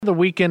The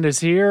weekend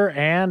is here,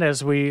 and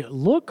as we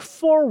look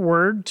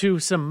forward to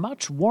some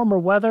much warmer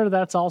weather,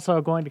 that's also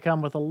going to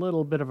come with a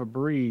little bit of a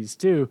breeze,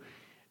 too.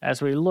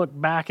 As we look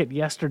back at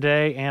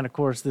yesterday and, of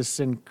course, this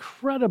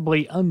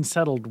incredibly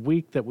unsettled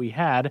week that we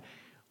had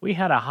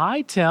a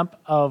high temp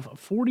of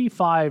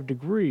 45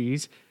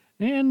 degrees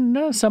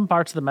in some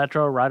parts of the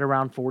metro right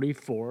around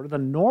 44. The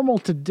normal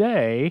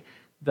today,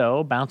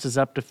 though, bounces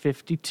up to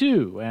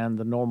 52, and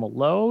the normal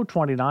low,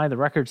 29. The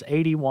record's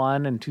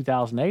 81 in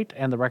 2008,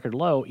 and the record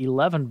low,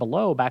 11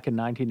 below back in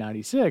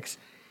 1996.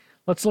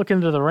 Let's look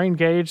into the rain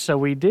gauge. So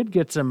we did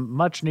get some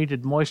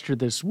much-needed moisture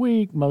this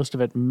week, most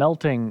of it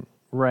melting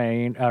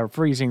rain, or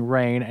freezing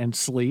rain and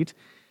sleet,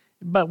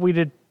 but we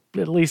did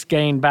at least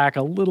gain back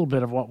a little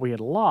bit of what we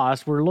had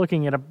lost. We're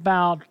looking at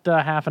about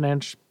half an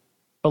inch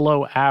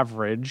below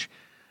average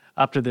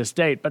up to this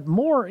date, but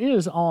more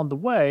is on the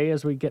way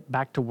as we get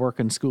back to work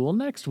and school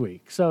next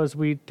week. So as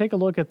we take a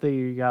look at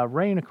the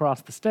rain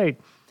across the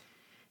state,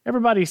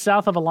 everybody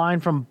south of a line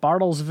from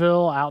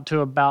Bartlesville out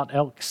to about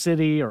Elk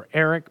City or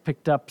Eric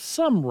picked up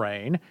some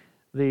rain.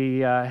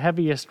 The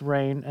heaviest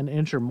rain, an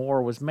inch or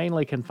more, was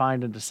mainly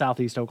confined into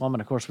southeast Oklahoma.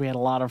 And of course, we had a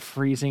lot of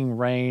freezing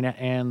rain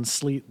and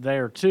sleet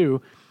there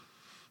too.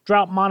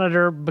 Drought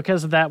monitor,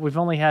 because of that, we've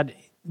only had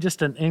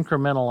just an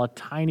incremental, a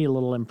tiny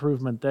little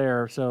improvement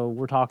there. So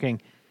we're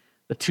talking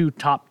the two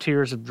top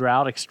tiers of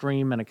drought,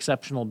 extreme and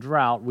exceptional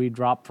drought. We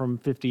dropped from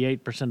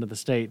 58% of the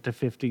state to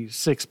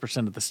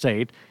 56% of the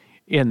state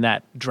in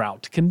that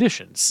drought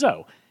condition.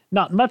 So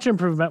not much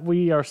improvement.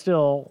 We are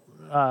still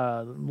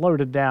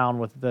loaded down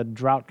with the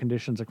drought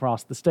conditions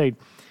across the state.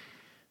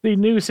 The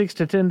new 6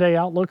 to 10 day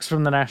outlooks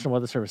from the National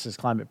Weather Service's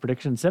Climate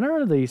Prediction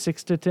Center. The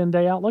 6 to 10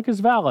 day outlook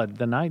is valid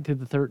the 9th to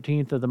the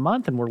 13th of the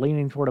month, and we're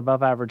leaning toward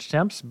above average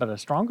temps, but a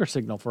stronger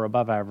signal for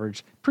above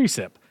average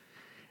precip.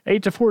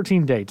 8 to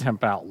 14 day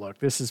temp outlook.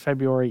 This is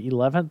February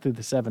 11th through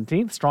the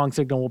 17th. Strong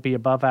signal will be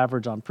above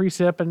average on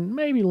precip and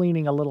maybe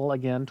leaning a little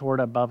again toward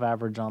above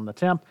average on the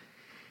temp.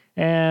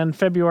 And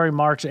February,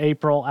 March,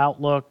 April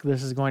outlook,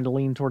 this is going to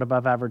lean toward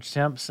above average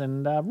temps,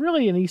 and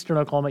really in eastern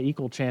Oklahoma,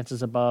 equal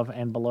chances above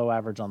and below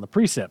average on the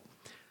precip.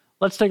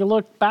 Let's take a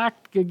look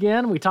back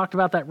again. We talked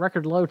about that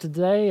record low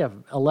today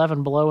of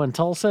 11 below in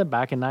Tulsa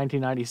back in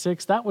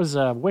 1996. That was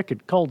a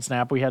wicked cold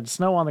snap. We had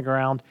snow on the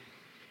ground,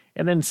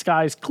 and then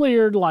skies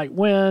cleared, light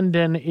wind,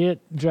 and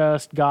it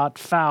just got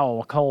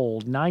foul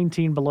cold.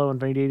 19 below in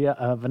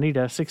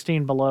Veneta,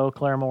 16 below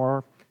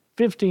Claremore,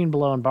 15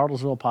 below in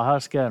Bartlesville,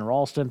 Pawhuska, and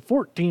Ralston,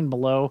 14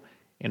 below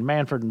in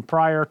Manford and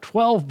Pryor,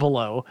 12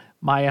 below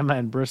Miami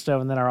and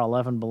Bristow, and then our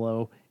 11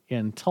 below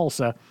in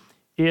Tulsa.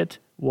 It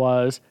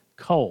was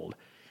cold.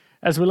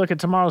 As we look at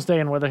tomorrow's day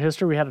in weather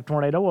history, we had a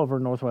tornado over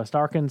northwest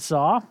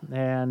Arkansas,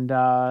 and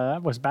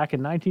that was back in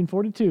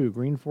 1942,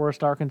 Green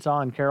Forest,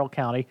 Arkansas, in Carroll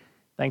County.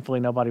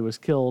 Thankfully, nobody was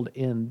killed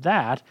in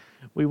that.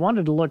 We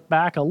wanted to look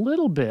back a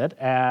little bit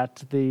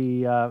at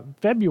the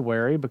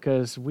February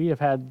because we have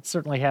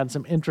certainly had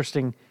some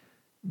interesting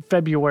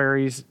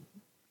Februaries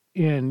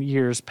in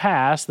years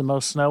past. The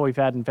most snow we've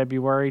had in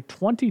February,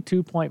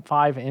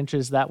 22.5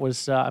 inches. That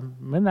was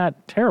in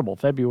that terrible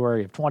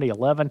February of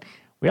 2011.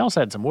 We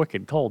also had some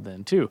wicked cold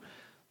then, too.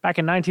 Back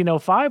in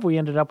 1905, we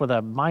ended up with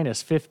a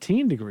minus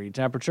 15 degree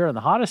temperature, and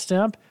the hottest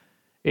temp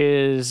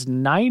is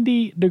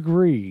 90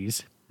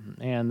 degrees.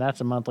 And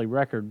that's a monthly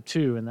record,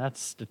 too, and that's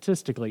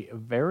statistically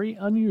very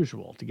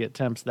unusual to get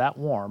temps that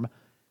warm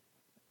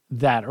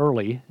that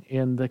early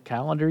in the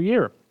calendar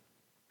year.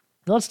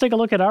 Let's take a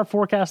look at our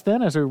forecast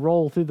then as we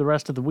roll through the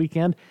rest of the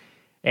weekend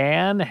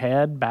and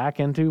head back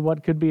into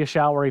what could be a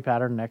showery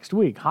pattern next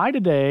week. High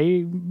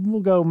today,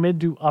 we'll go mid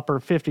to upper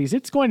 50s.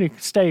 It's going to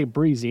stay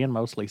breezy and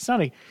mostly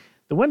sunny.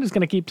 The wind is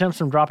going to keep temps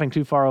from dropping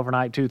too far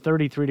overnight to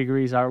 33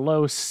 degrees. Our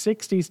low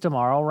 60s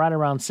tomorrow, right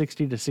around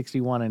 60 to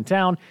 61 in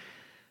town.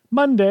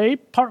 Monday,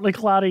 partly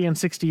cloudy and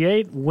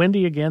 68,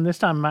 windy again. This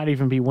time might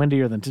even be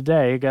windier than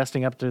today,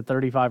 gusting up to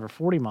 35 or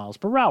 40 miles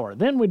per hour.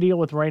 Then we deal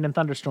with rain and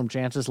thunderstorm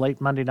chances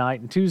late Monday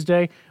night and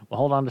Tuesday. We'll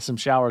hold on to some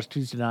showers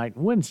Tuesday night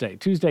and Wednesday.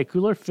 Tuesday,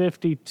 cooler,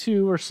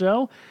 52 or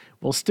so.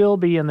 We'll still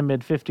be in the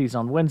mid-50s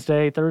on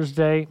Wednesday.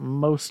 Thursday,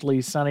 mostly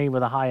sunny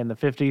with a high in the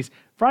 50s.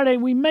 Friday,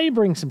 we may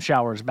bring some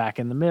showers back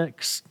in the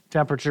mix.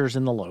 Temperatures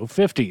in the low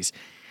 50s.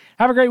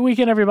 Have a great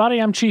weekend, everybody.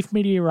 I'm Chief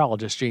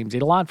Meteorologist James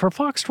Edelot for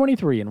Fox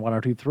 23 and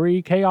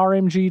 102.3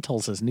 KRMG,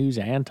 Tulsa's News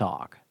and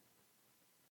Talk.